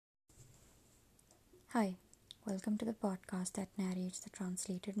Hi, welcome to the podcast that narrates the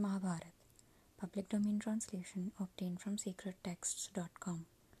translated Mahabharata, public domain translation obtained from sacredtexts.com.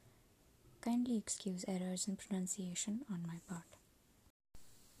 Kindly excuse errors in pronunciation on my part.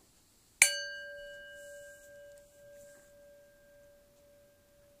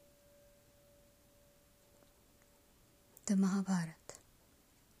 The Mahabharata,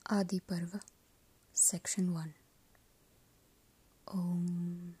 Adi Parva, Section 1.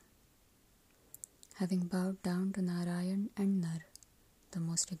 Om. Having bowed down to Narayan and Nar, the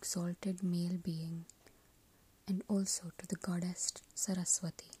most exalted male being, and also to the goddess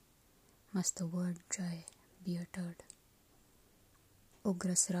Saraswati, must the word Jai be uttered.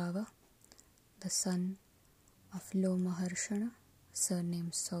 Ugrasrava, the son of Lomaharshana,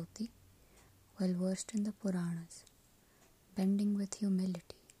 surnamed Sauti, well versed in the Puranas, bending with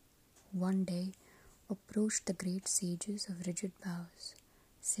humility, one day approached the great sages of rigid bows,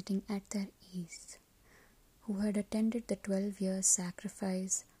 sitting at their ease, who had attended the 12-year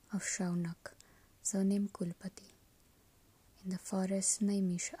sacrifice of Shaunak, surnamed Kulpati, in the forest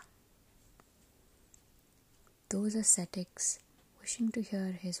Naimisha. Those ascetics, wishing to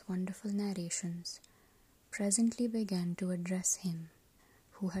hear his wonderful narrations, presently began to address him,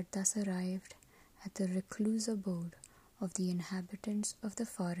 who had thus arrived at the recluse abode of the inhabitants of the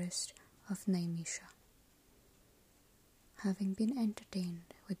forest of Naimisha. Having been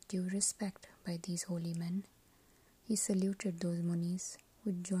entertained with due respect by these holy men, he saluted those munis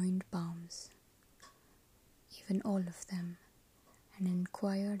with joined palms, even all of them, and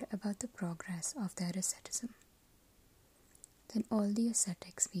inquired about the progress of their asceticism. Then all the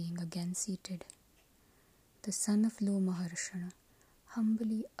ascetics being again seated, the son of Lomaharshana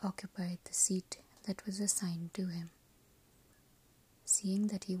humbly occupied the seat that was assigned to him. Seeing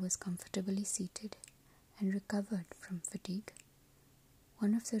that he was comfortably seated and recovered from fatigue,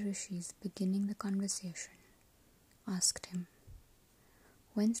 one of the rishis, beginning the conversation, asked him,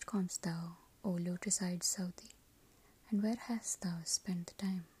 "Whence comest thou, O lotus-eyed Sauti, and where hast thou spent the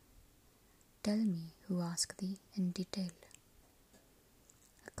time? Tell me who asked thee in detail."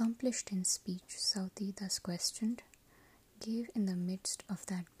 Accomplished in speech, Sauti, thus questioned, gave in the midst of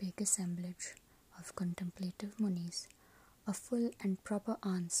that big assemblage of contemplative munis a full and proper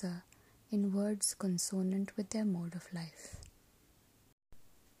answer in words consonant with their mode of life.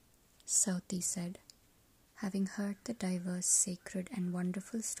 Sauti said, having heard the diverse sacred and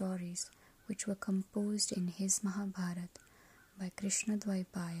wonderful stories which were composed in his Mahabharata by Krishna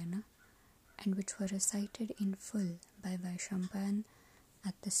Dvaipayana and which were recited in full by Vaishampayan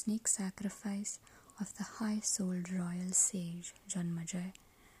at the snake sacrifice of the high-souled royal sage Janmajay,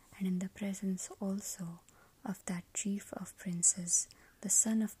 and in the presence also of that chief of princes, the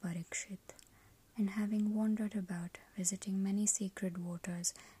son of Parikshit, and having wandered about visiting many sacred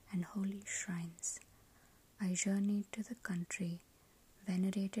waters and holy shrines, I journeyed to the country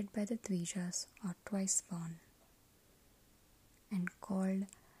venerated by the Dvijas or twice born, and called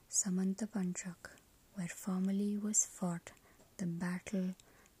Samantapanchak, where formerly was fought the battle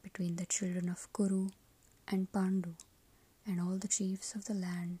between the children of Kuru and Pandu, and all the chiefs of the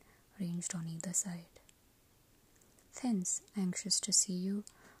land ranged on either side. Thence, anxious to see you,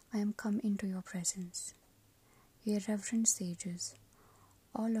 I am come into your presence. Ye reverend sages,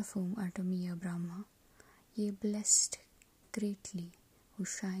 all of whom are to me a Brahma, ye blessed greatly who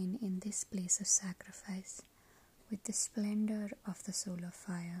shine in this place of sacrifice with the splendor of the solar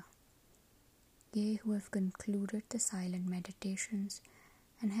fire, ye who have concluded the silent meditations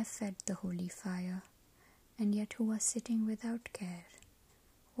and have fed the holy fire, and yet who are sitting without care.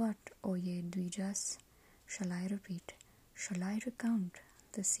 What, O ye Dvijas, shall I repeat? Shall I recount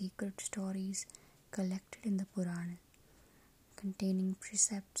the secret stories collected in the Purana, containing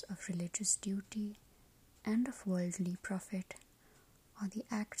precepts of religious duty and of worldly profit, or the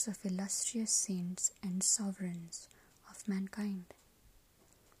acts of illustrious saints and sovereigns of mankind?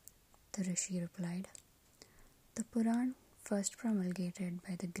 The Rishi replied, "The Puran first promulgated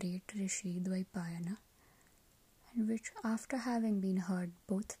by the great Rishi Dvaipayana, and which after having been heard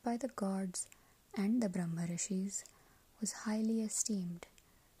both by the gods and the Brahma Rishis, was highly esteemed,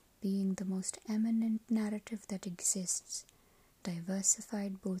 being the most eminent narrative that exists,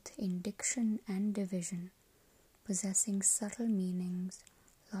 diversified both in diction and division, possessing subtle meanings,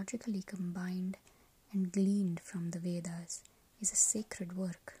 logically combined and gleaned from the Vedas, is a sacred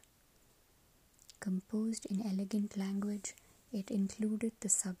work. Composed in elegant language, it included the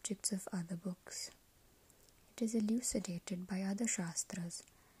subjects of other books. It is elucidated by other Shastras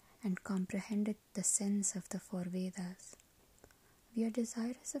and comprehended the sense of the four Vedas. We are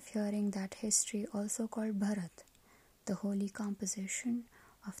desirous of hearing that history also called Bharat, the holy composition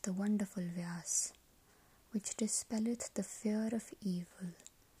of the wonderful Vyas, which dispelleth the fear of evil,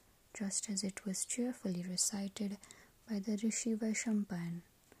 just as it was cheerfully recited by the Rishi Vaishampayan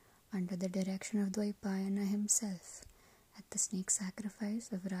under the direction of Dvaipayana himself at the snake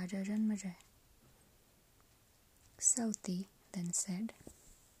sacrifice of Raja Janmajaya. Sauti then said,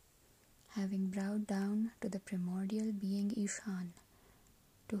 having bowed down to the primordial being Ishan,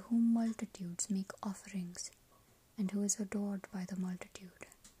 to whom multitudes make offerings, and who is adored by the multitude,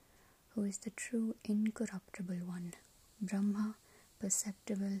 who is the true incorruptible one, Brahma,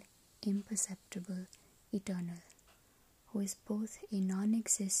 perceptible, imperceptible, eternal, who is both a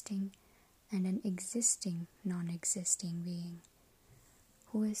non-existing and an existing non-existing being,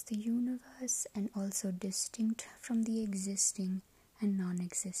 who is the universe and also distinct from the existing and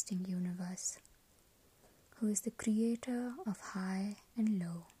non-existing universe, who is the creator of high and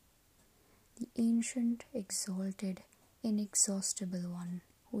low, the ancient, exalted, inexhaustible one,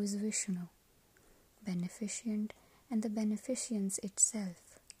 who is Vishnu, beneficent and the beneficence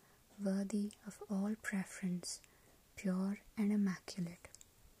itself, worthy of all preference, pure and immaculate,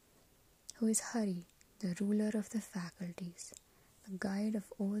 who is Hari, the ruler of the faculties, the guide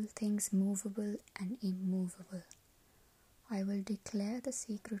of all things movable and immovable. I will declare the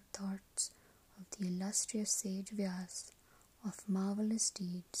secret thoughts of the illustrious sage Vyas, of marvelous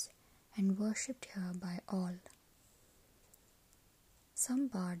deeds, and worshipped here by all. Some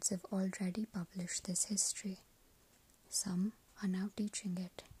bards have already published this history, some are now teaching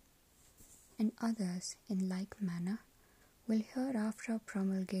it, and others, in like manner, will hereafter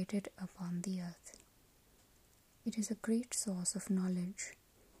promulgate it upon the earth. It is a great source of knowledge,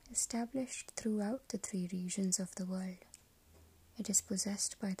 established throughout the three regions of the world. It is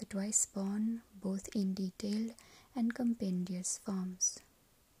possessed by the twice born, both in detailed and compendious forms.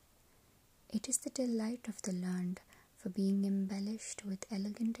 It is the delight of the learned for being embellished with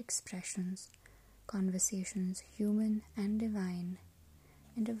elegant expressions, conversations human and divine,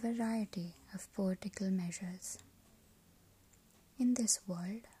 and a variety of poetical measures. In this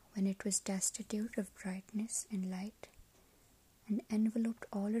world, when it was destitute of brightness and light, and enveloped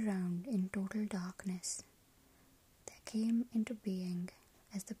all around in total darkness, there came into being,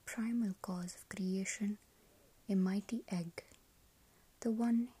 as the primal cause of creation, a mighty egg, the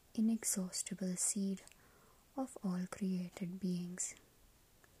one inexhaustible seed of all created beings.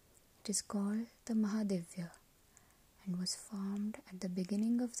 It is called the Mahadivya, and was formed at the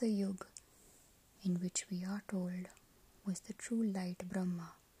beginning of the Yuga, in which we are told was the true light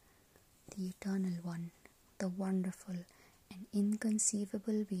Brahma, the eternal one, the wonderful and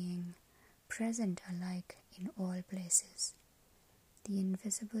inconceivable being, present alike in all places, the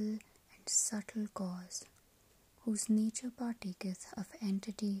invisible and subtle cause, whose nature partaketh of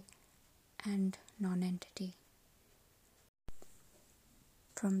entity and non-entity.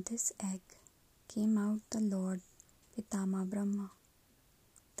 From this egg came out the Lord Pitama Brahma,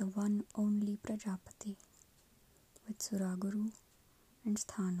 the one only Prajapati, with Suraguru and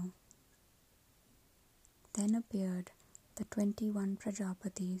Sthanu. Then appeared the 21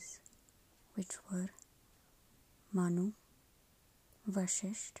 Prajapatis, which were Manu,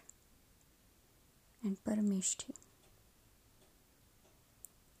 Vashisht, and Parameshti.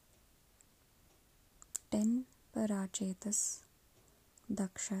 10 Parachetas,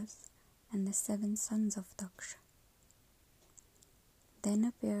 Dakshas, and the 7 sons of Daksha. Then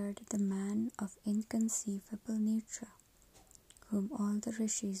appeared the man of inconceivable nature, whom all the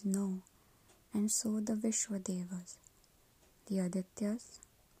rishis know, and so the Vishwadevas, the Adityas,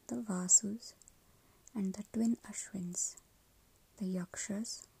 the Vasus, and the twin Ashwins, the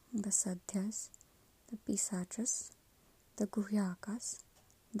Yakshas, the Sadhyas, the Pisachas, the Guhyakas,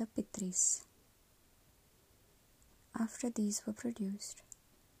 the Pitris. After these were produced,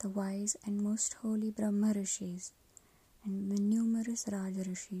 the wise and most holy Brahma Rishis, and the numerous Raja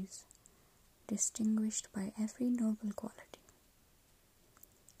Rishis, distinguished by every noble quality.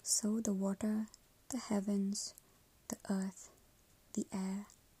 So the water, the heavens, the earth, the air,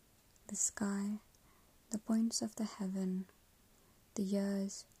 the sky, the points of the heaven, the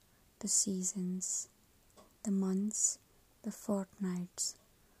years, the seasons, the months, the fortnights,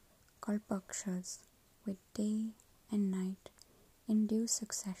 kalpakshas, with day and night in due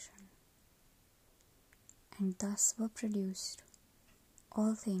succession. And thus were produced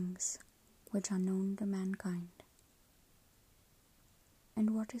all things which are known to mankind.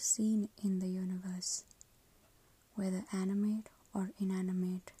 And what is seen in the universe, whether animate or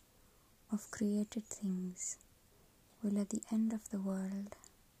inanimate, of created things, will at the end of the world,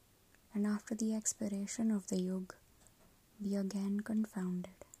 and after the expiration of the Yuga, be again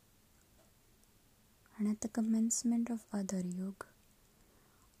confounded. And at the commencement of other Yuga,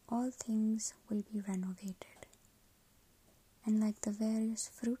 all things will be renovated, and like the various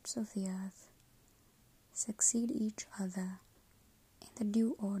fruits of the earth, succeed each other in the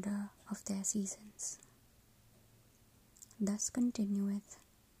due order of their seasons. Thus continueth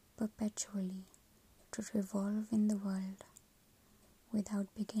perpetually to revolve in the world,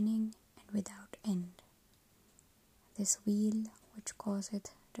 without beginning and without end, this wheel which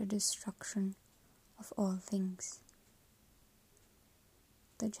causeth the destruction of all things.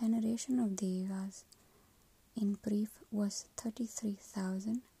 The generation of Devas in brief was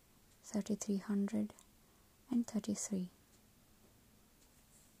 33,333.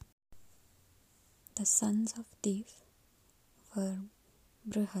 The sons of Dev were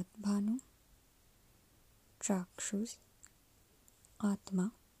Brihat-Bhanu, Chakshus,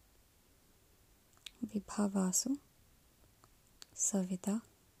 Atma, Vibhavasu, Savita,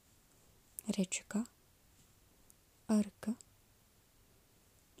 Richika, Arka,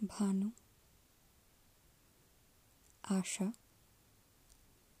 Bhanu, Asha,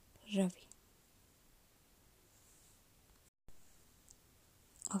 Ravi.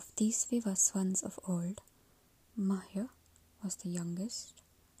 Of these Vivaswans of old, Mahya was the youngest,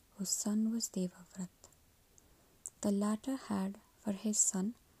 whose son was Devavrat. The latter had for his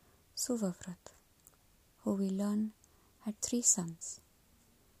son Suvavrat, who we learn had 3 sons,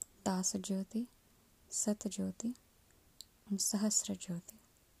 Dasajyoti, Satyajyoti, and Sahasrajyoti,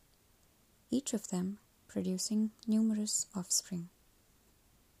 each of them producing numerous offspring.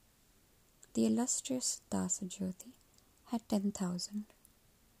 The illustrious Dasajyoti had 10,000,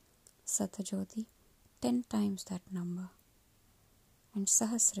 Satyajyoti 10 times that number, and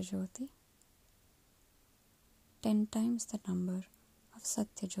Sahasrajyoti 10 times the number of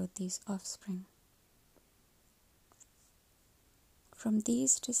Satyajyoti's offspring. From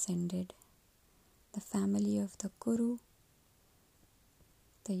these descended the family of the Kuru,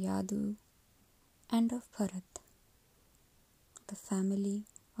 the Yadu, and of Bharat, the family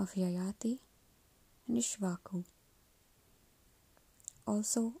of Yayati and Ishvaku,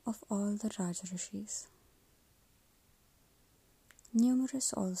 also of all the Rajarishis.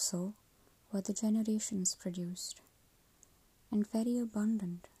 Numerous also were the generations produced, and very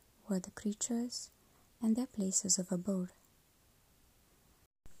abundant were the creatures and their places of abode.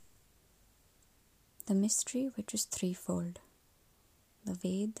 The mystery which is threefold, the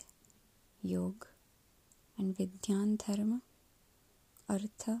Ved, Yog, and Vidyan Dharma,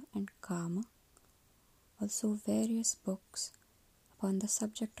 Artha and Kama, also various books upon the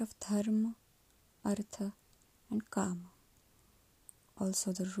subject of Dharma, Artha and Kama,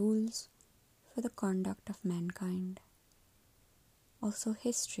 also the rules for the conduct of mankind, also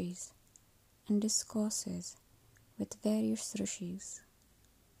histories and discourses with various rishis,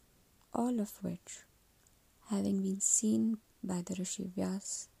 all of which, having been seen by the Rishi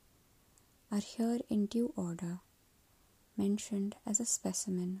Vyas, are here in due order mentioned as a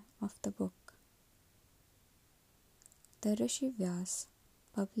specimen of the book. The Rishi Vyas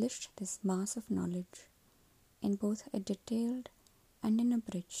published this mass of knowledge in both a detailed and an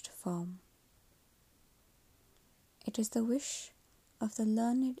abridged form. It is the wish of the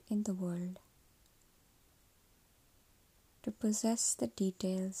learned in the world to possess the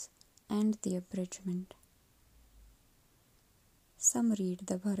details and the abridgment. Some read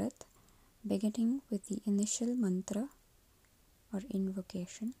the Bharat beginning with the initial mantra or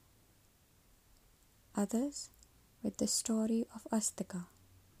invocation, others with the story of Astika,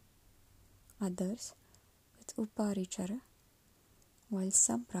 others with Uparichara, while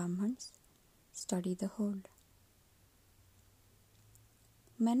some Brahmins study the whole.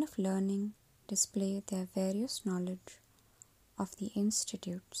 Men of learning display their various knowledge of the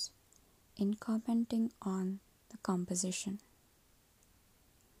institutes in commenting on the composition.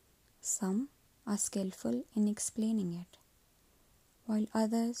 Some are skillful in explaining it, while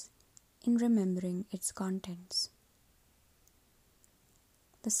others in remembering its contents.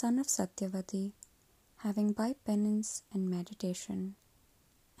 The son of Satyavati, having by penance and meditation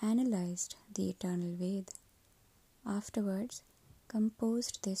analyzed the eternal Ved, afterwards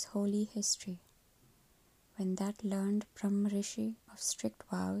composed this holy history. When that learned Brahma Rishi of strict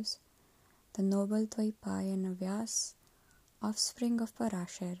vows, the noble Dvaipayana Vyas, offspring of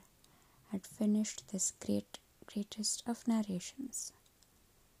Parashar, had finished this greatest of narrations,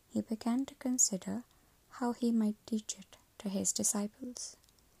 he began to consider how he might teach it to his disciples.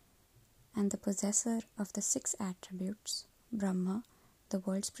 And the possessor of the 6 attributes, Brahma, the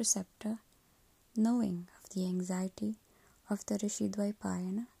world's preceptor, knowing of the anxiety of the Rishi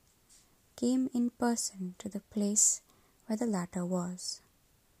Dvaipayana, came in person to the place where the latter was,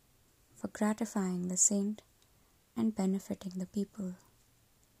 for gratifying the saint and benefiting the people.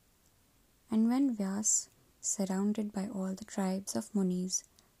 And when Vyas, surrounded by all the tribes of Munis,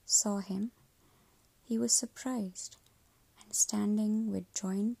 saw him, he was surprised, and standing with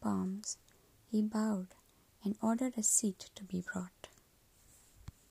joined palms, he bowed and ordered a seat to be brought.